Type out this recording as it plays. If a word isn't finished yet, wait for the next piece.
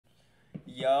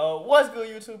Yo, what's good,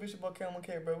 YouTube? It's your boy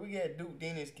CAMAKAT, bro. We got Duke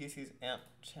Dennis gets his amp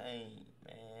changed,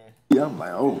 man. Yeah, I'm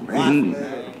like, oh man.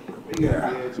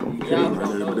 Yeah. So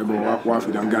that boy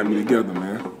Waffy done got me together,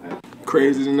 man.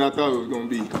 Crazier than I thought it was gonna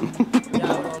be.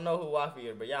 Y'all don't know who Waffy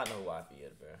is, but y'all know who Waffy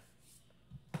is, bro.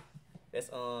 That's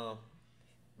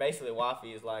basically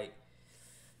Waffy is like,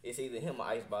 it's either him or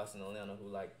Icebox in Atlanta who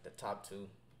like the top two.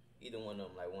 Either one of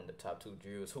them like one of the top two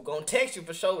jewelers who gonna text you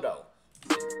for sure though.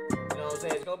 You know what I'm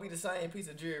saying? It's gonna be the same piece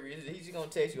of jewelry. He's just gonna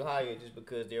text you higher just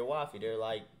because they're Waffy. They're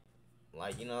like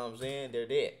you know what I'm saying? They're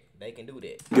that. They can do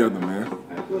that. Together, man.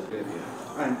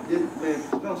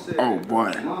 Oh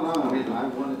boy.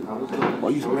 Boy,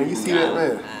 you see that,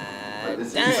 man? Damn, you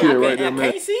see it right there, man.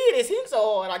 I can't see it. It's him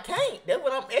so hard. I can't. That's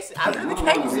what I really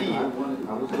can't see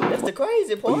it. That's the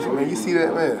crazy part. Man, you see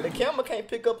that, man? The camera can't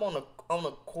pick up on the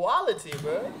quality,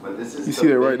 bro. You see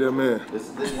that right there, man?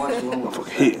 Motherfucker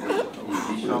hit.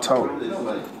 I'm talking.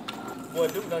 Boy,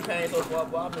 Duke done came so far,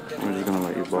 boy. When are you gonna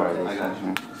let you borrow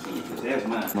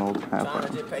this? No Trying to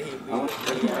happen. just pay his bill.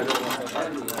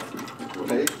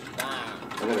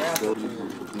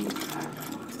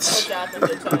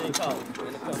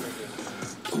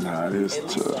 Nah, it is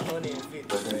tough.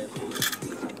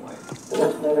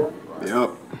 Yep.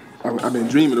 I've been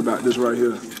dreaming about this right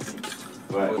here.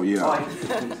 Oh, yeah.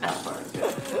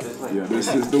 Yeah, this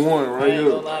is the one right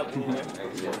here.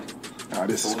 Nah,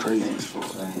 this is crazy as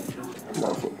fuck.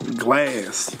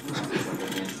 Glass.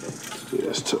 Yeah,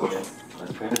 it's tough.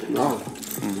 No.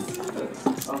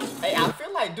 Hey, I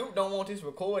feel like Duke don't want this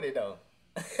recorded though.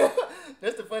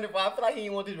 That's the funny part. I feel like he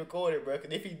didn't want this recorded, bro.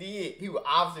 Cause if he did, he would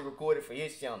obviously record it for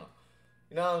his channel.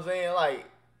 You know what I'm saying? Like,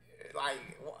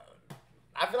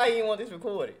 I feel like he didn't want this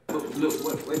recorded. And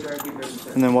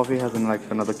then Waffy has like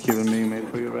another Cuban meme made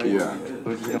for you, right? Yeah.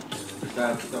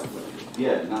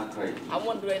 Yeah, not crazy. I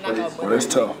wonder do they knock out. Well, that's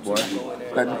tough, boy.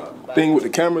 That thing with the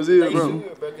cameras is, bro.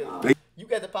 You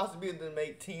got the possibility to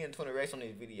make 10, 20 racks on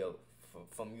this video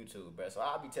from YouTube, bro. So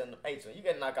I'll be telling them, hey, so you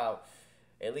got to knock out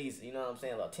at least, you know what I'm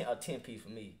saying, like a 10p for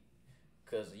me.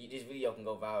 Cause this video can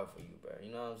go viral for you, bro.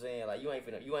 You know what I'm saying? Like you ain't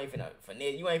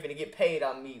finna get paid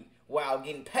off me while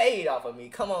getting paid off of me.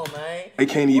 Come on, man. They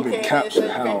can't even capture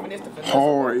how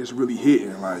hard it's really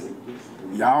hitting. Like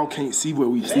y'all can't see what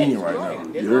we seeing right now.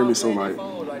 You heard me? So like,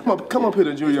 come up here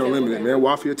to Junior Unlimited, man.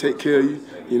 Waffy will take care of you.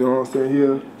 You know what I'm saying?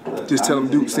 Here, just tell them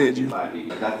Duke sent you.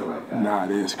 Nah,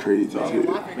 that's crazy. Waffy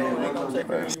gonna take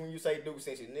care of you when you say Duke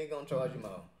sent you. Nigga gonna charge you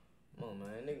more. Come on, man.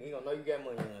 Nigga, you gonna know you got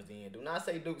money on the end. Do not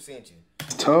say Duke sent you.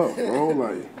 Tough, bro.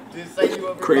 Like, just say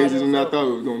you crazier than I thought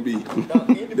it was gonna be.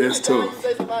 That's tough.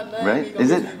 Right? Is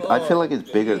it? I feel like it's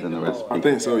bigger than the rest. I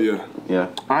think so, yeah. Yeah.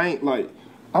 I ain't like,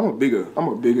 I'm a bigger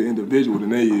individual than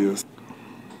they is.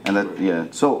 And that, yeah.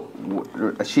 So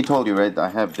she told you, right? I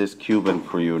have this Cuban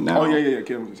for you now. Oh yeah.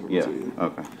 Kevin just told me too, yeah.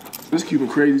 Okay. This Cuban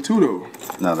crazy too, though.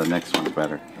 No, the next one's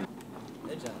better.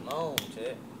 It's just long,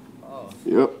 shit. Oh.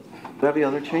 Yep. Do you have the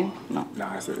other chain? No.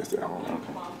 Nah, it's that. I don't know.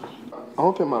 I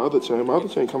don't think my other chain. My other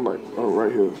chain come like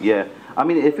right here. Yeah. I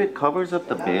mean, if it covers up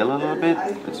the bail a little bit,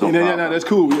 it's no problem. Yeah, that's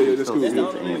cool. Yeah, that's cool.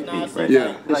 Right?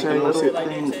 Yeah. Like the little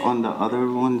thing on the other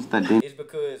ones that didn't. It's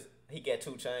because he got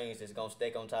two chains that's gonna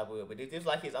stack on top of it. But if this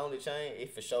like his only chain,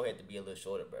 it for sure had to be a little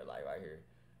shorter, bro. Like right here.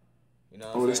 You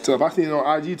know what that's tough. I seen it on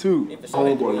IG too.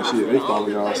 Homeboy and shit. They follow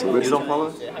y'all. So You don't follow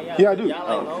us? Yeah, I do.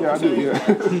 Yeah, I do. Yeah.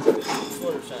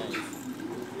 Shorter chains.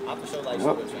 I for sure like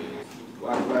shorter chains.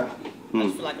 I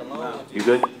just feel like a long one. You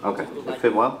good? Okay. It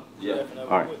fit well? Yeah.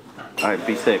 All right.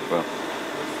 Be safe, bro.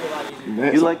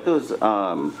 You like those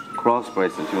cross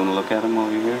bracelets? You want to look at them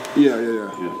while you're here?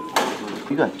 Yeah.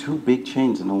 You got two big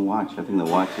chains and no watch. I think the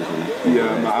watch is in it.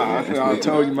 Yeah, I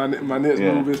told you my next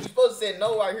move is. You're supposed to say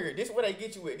no right here. This is where they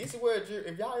get you with. This is where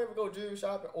if y'all ever go jewelry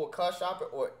shopping or car shopping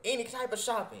or any type of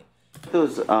shopping.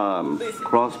 Those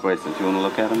cross bracelets. You want to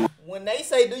look at them? When they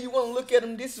say, "Do you want to look at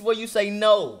them?" This is where you say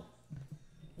no.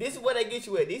 This is where they get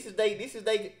you at. This is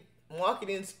they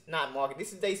marketing, not marketing.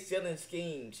 This is they selling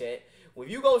scheme, chat. When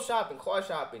you go shopping, car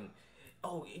shopping,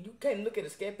 oh, you can't look at a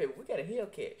Scapehead. We got a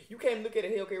Hellcat. You can't look at a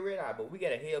Hellcat Red Eye, but we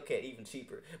got a Hellcat even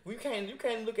cheaper. You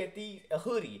can't look at a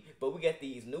hoodie, but we got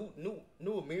these new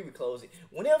Amiri clothes.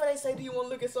 Whenever they say, "Do you want to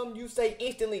look at something?" you say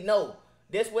instantly no.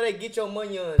 That's where they get your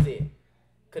money on at.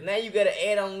 Cause now you gotta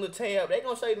add on a little tab. They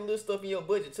gonna show you the little stuff in your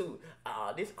budget too.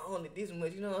 This only this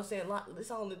much. You know what I'm saying? This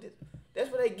only this. That's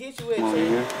where they get you at,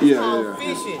 man. Yeah.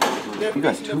 Fishing. You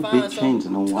got two big chains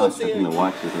and no watch. I think the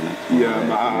watch is in it.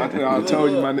 Yeah, I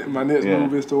told you my next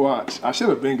move is to watch. I should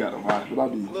have been got a watch, but I'll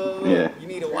be. Yeah. You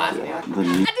need a watch now. I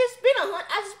just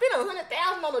spent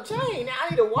 $100,000 on a chain. Now I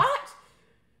need a watch.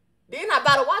 Then I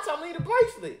buy the watch. I'm gonna need a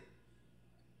bracelet.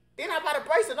 Then I buy the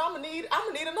bracelet. I'm gonna need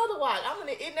another watch.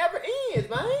 It never ends,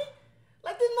 man.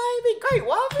 Like, this might be great,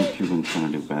 Waffy. You've been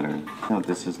trying to do better. No,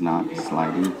 this is not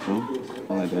sliding through.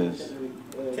 All it is.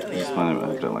 Just want to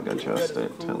have to like adjust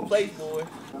it till.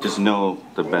 Just know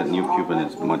the new Cuban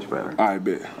is much better. I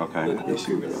bet. Okay.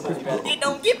 It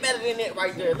don't get better than that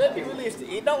right there. Let's be realistic.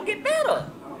 It don't get better.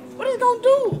 What is it gonna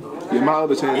do? Yeah, my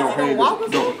other chain don't hang.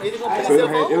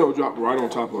 So it'll drop right on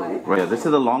top of it. Right. Yeah, this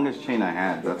is the longest chain I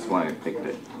had. That's why I picked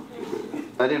it.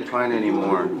 I didn't find any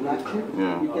more.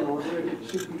 Yeah.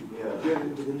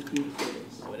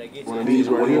 One of these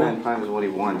right here. 49.5 is what he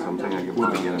wants. I'm thinking I could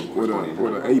probably get him.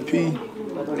 With an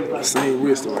AP, same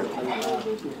wrist. Like,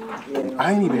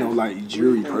 I ain't even no like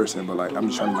jewelry person, but like I'm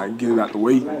just trying to like get it out the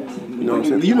way. You know what I'm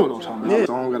saying? You know what I'm talking about.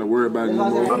 So I don't gotta worry about it no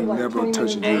more. I'm never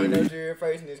touching jewelry. No jewelry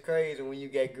person is crazy when you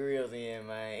get grills in,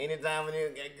 man. Anytime when you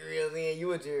get grills in,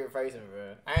 you a jewelry person,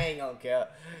 bro. I ain't gonna care.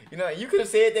 You know, you could have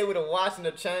said that with a watch and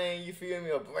a chain. You feel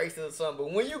me, a bracelet or something.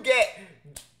 But when you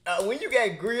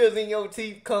get grills in your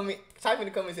teeth, type in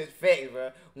the comments says facts,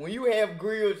 bro. When you have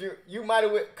grills, you might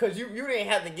have, cause you didn't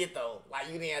have to get those. Like,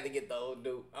 you didn't have to get those,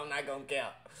 dude. I'm not gonna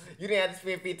count. You didn't have to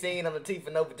spend 15 on the teeth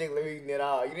for no particular reason at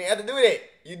all. You didn't have to do that.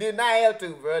 You did not have to,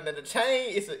 bro. Now the chain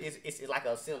is like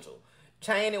an essential.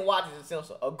 Chain and watch is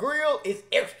essential. A grill is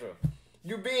extra.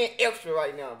 You being extra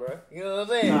right now, bro. You know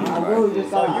what I'm saying?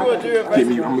 So you a jewelry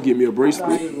person. I'm gonna get me a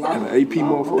bracelet and an AP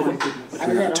motherfucker.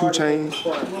 I got 2 chains.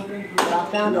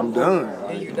 And I'm done.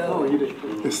 And you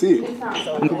done. That's it.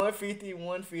 So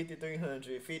 150,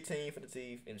 300, 15 for the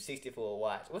teeth, and 60 for a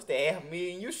watch. What's the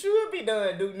 $500,000? You should be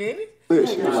done, dude, Nenny. You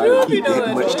should be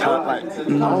done. Much time. Like, I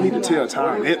don't need to tell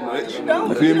time that much.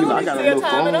 You feel me? Like, I got a little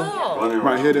phone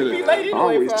right here that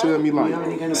always tell me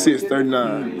like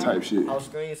 639 type shit.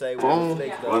 Phone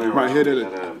right here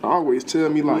that always tell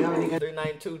me like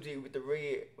 392G with the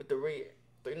red.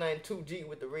 392G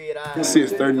with the red eyes.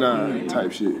 639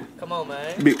 type shit. Come on,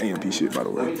 man. Big AMP shit, by the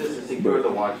way. But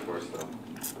the watch first, though.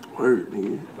 Word,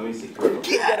 nigga. Let me see.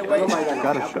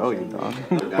 Gotta show you, dog.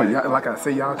 But y'all, like I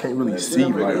say, y'all can't really see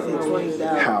like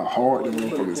how hard the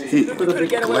motherfuckers hit.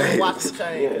 Glass.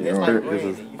 This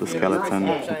is the skeleton,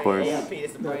 of course.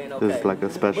 This is like a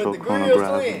special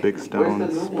chronograph, big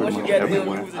stones, pretty much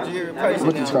everywhere.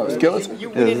 What you call it, skeleton? Yeah,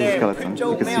 this is a skeleton.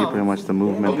 You can see pretty much the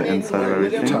movement, the inside of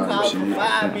everything. Toss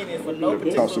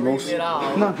the most?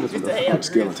 No, this is the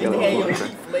skeleton.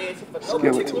 skeleton.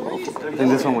 Skeleton. I think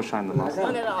this one will shine the most.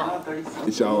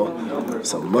 Get y'all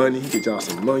some money. Get y'all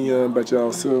some money about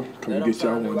y'all self. Come get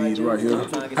y'all one of these right here.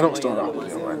 I don't start off with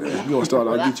them right now. You gonna start?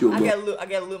 I'll get you a little. I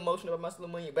got a little emotional about my little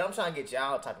money, but I'm trying to get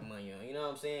y'all type of money on. You know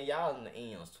what I'm saying? Y'all in the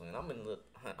M's, twin. I'm in the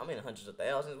hundreds of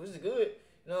thousands, which is good.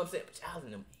 You know what I'm saying? But y'all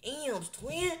in them M's,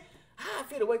 twin. How I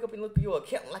feel to wake up and look at your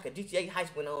account like a GTA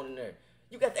heist went on in there.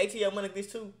 You got the ATL money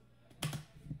glitch too.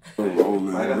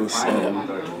 Rolling, little something.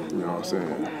 You know what I'm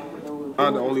saying?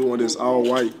 I'm the only one that's all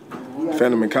white.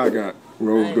 Fanum and CAMAKAT got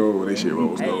rose gold. They shit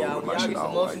rose gold. Hey, y'all get some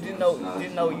motion. Didn't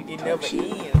know it never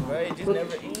ends, bro. It just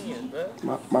never ends,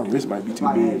 bro. My wrist might be too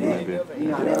big, man.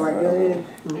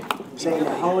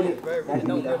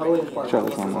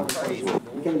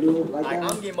 Like,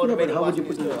 I'm getting motivated watching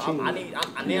this stuff. I want to get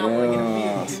a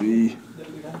meal. See?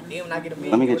 Then when I get a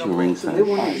meal, Let me get you ringside. I don't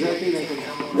want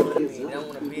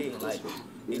to be like,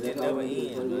 it just never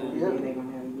ends, man.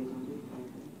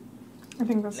 I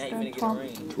think that's Now you finna get a 12.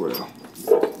 ring. 12.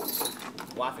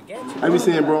 Well, I forgot you. I be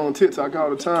seeing bro on TikTok all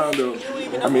the time, though.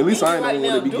 I mean, at least I ain't the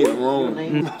one that be getting wrong.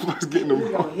 Motherfuckers getting them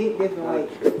wrong.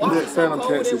 That Fanum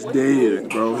text is dead,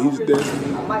 bro. He's dead.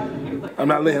 I'm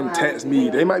not letting him text me.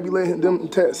 They might be letting them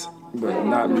text, but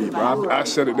not me, bro. I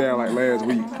shut it down like last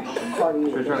week.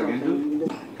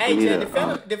 Hey, Jay, did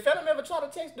Fanum ever try to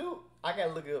text dude? I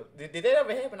gotta look it up. Did that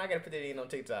ever happen? I gotta put that in on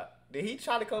TikTok. Did he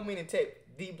try to come in and text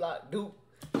D-Block dude?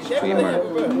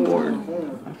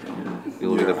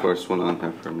 You'll be the first one on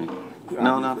here for me.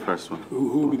 No, not first one. Who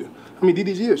will be the? I mean,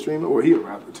 DDG is streamer, or he a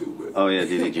rapper too, but. Oh yeah,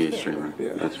 DDG is streamer.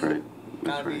 Yeah, that's right.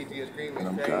 That's right. And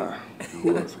I'm God.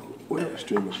 Who else? What other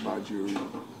streamers buy jewelry?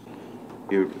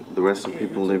 The rest of the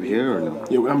people live here or no?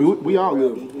 Yeah, I mean, we all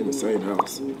live in the same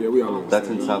house. Yeah, we all live in the That's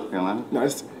same in house. South Carolina? No,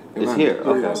 it's here.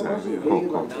 Oh, Okay. yeah, Cool,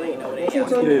 cool.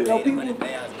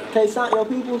 Can't sign your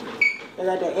people? They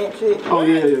got that ant shit. Oh,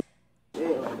 yeah.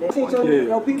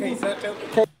 Your people?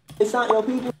 Can't sign your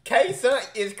people? K-Sun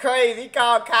is crazy. He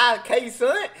called Kai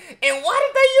K-Sun. And why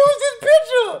did they use this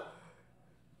picture?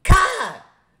 Kai,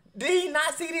 did he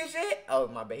not see this shit? Oh,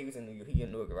 my bad. He was in New York. He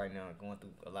in New York right now going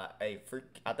through a lot. Hey, free.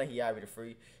 I think he already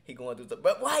free. He going through stuff.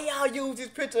 But why y'all use this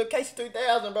picture of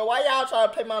KC3000, bro? Why y'all try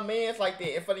to play my mans like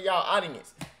that in front of y'all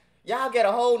audience? Y'all get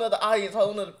a whole nother audience,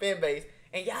 whole nother fan base,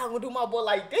 and y'all gonna do my boy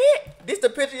like that? This the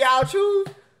picture y'all choose?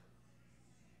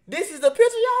 This is the picture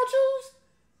y'all choose?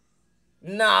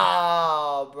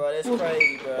 Nah, bro, that's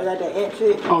crazy, bro. Is that the ant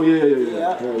shit? Oh,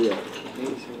 yeah. Hell yeah.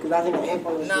 Cause I seen the ant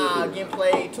on the Nah, shit. getting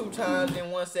played 2 times in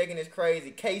 1 second is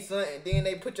crazy. K-Sun, and then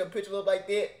they put your picture up like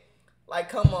that. Like,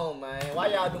 come on, man. Why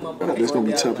y'all do my boy? That's gonna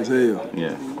be tough as hell.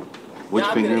 Yeah. Which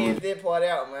y'all finger? Y'all edit that part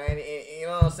out, man. And, you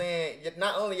know what I'm saying?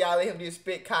 Not only y'all let him just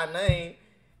spit Kai name,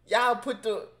 y'all put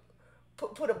the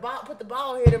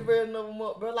bald headed version of him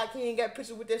up, bro. Like he ain't got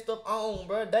pictures with that stuff on,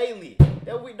 bro, daily.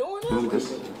 That what we doing now?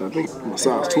 I think my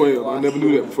size 12. I never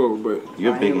knew that before, but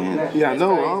You're big man. yeah, I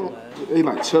know. They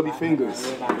like chubby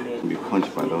fingers. You be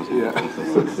punched by those. Yeah.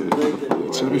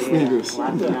 Chubby fingers.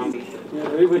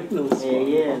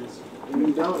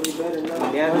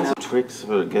 Tricks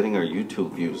for getting our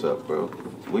YouTube views up, bro.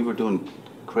 We were doing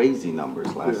crazy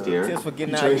numbers last year. Just for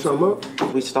getting You out change something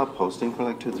up? We stopped posting for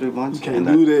like 2-3 months. You can't and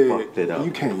do that that. fucked it up.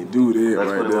 You can't do that That's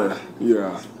right what it there. was?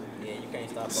 Yeah. Yeah, you can't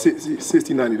stop.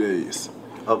 60, 90 days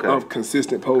of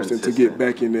consistent posting to get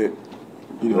back in that,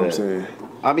 you know what I'm saying?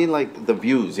 I mean, like, the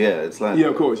views, yeah. It's like... Yeah,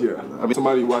 of course, yeah. I mean,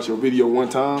 somebody watch your video one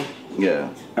time. Yeah.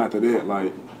 After that,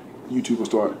 like, YouTube will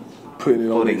start putting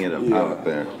it out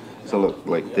there. So, look,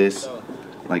 like this,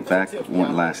 like back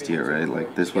last year, right?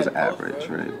 Like, this was average,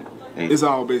 right? It's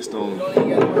all based on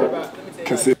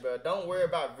consistency. Don't worry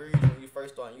about views when you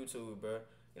first start on YouTube, bro.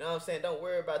 You know what I'm saying? Don't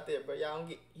worry about that, bro. Y'all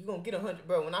you gonna get 100,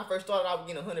 bro. When I first started, I was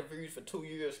getting 100 views for 2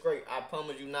 years straight. I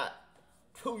promise you not.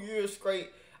 2 years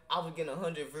straight, I was getting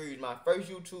 100 views. My first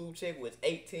YouTube check was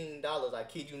 $18. I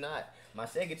kid you not. My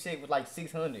second check was like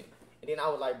 600. And then I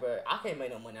was like, bro, I can't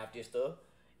make no money off this stuff.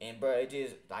 And bro, it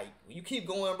just like you keep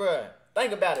going, bro.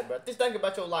 Think about it, bro. Just think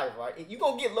about your life, right? You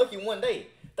gonna get lucky one day.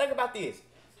 Think about this.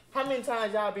 How many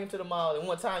times y'all been to the mall and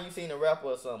one time you seen a rapper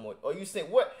or something, or you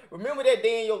said what? Remember that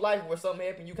day in your life where something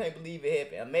happened, you can't believe it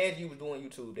happened. Imagine you was doing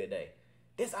YouTube that day.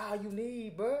 That's all you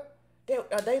need, bro.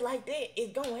 A day like that,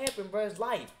 it's gonna happen, bro. It's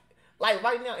life. Like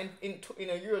right now, in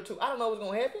a year or two, I don't know what's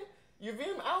gonna happen. You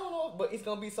feel me? I don't know, but it's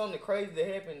gonna be something crazy that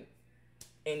happen,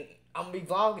 and I'm gonna be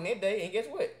vlogging that day. And guess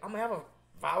what? I'm gonna have a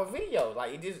viral video.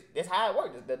 Like that's how it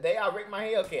works. The day I wrecked my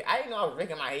Hellcat, I didn't know I was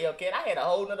wrecking my Hellcat. I had a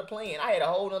whole nother plan. I had a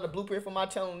whole nother blueprint for my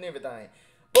channel and everything.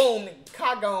 Boom,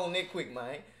 car gone that quick,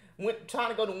 man. Went trying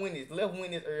to go to Wendy's, left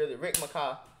Wendy's early, wrecked my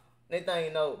car. Next thing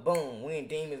you know, boom, we in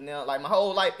demons now. Like my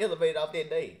whole life elevated off that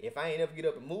day. If I ain't ever get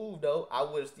up and move though, I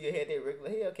would have still had that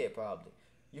regular Hellcat probably.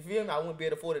 You feel me? I wouldn't be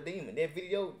able to afford a demon. That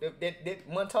video, that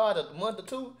montage, a month or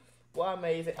two. Boy, I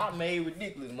made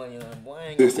ridiculous money on it. Boy, I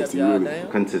ain't gonna step y'all down.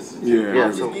 Consistency.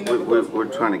 Yeah. So we're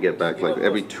trying to get back. Like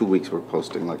every 2 weeks, we're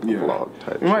posting like a vlog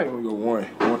type. You might only go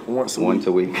once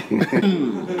a week.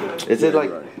 Is it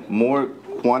like more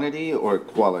quantity or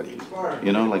quality?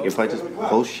 You know, like if I just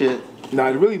post shit. Nah,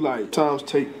 it's really like times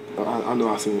take. I know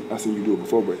I seen you do it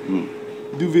before, but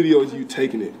do videos you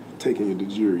taking the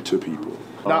jury to people.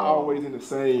 Not always in the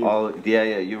same.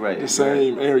 You're right. The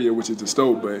same area, which is the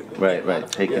stove, but right,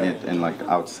 taking it and like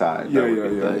outside. Yeah.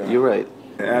 You're right.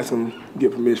 And ask them,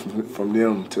 get permission from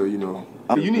them to you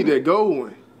need that gold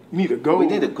one. You need a gold. We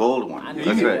need a gold one.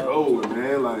 That's right. Gold,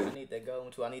 man. Like I need that gold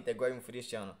one too. I need that great one for this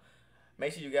channel.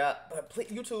 Make sure you got, but please,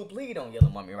 YouTube, please don't yell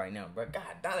at me right now, bro. God,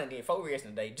 Donna did 4 years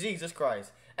today. Jesus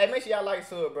Christ. Hey, make sure y'all like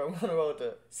sub, bro. We're on the road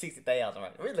to 60,000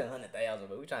 right now. We're 100,000,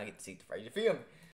 but we're trying to get to 60 first. You feel me?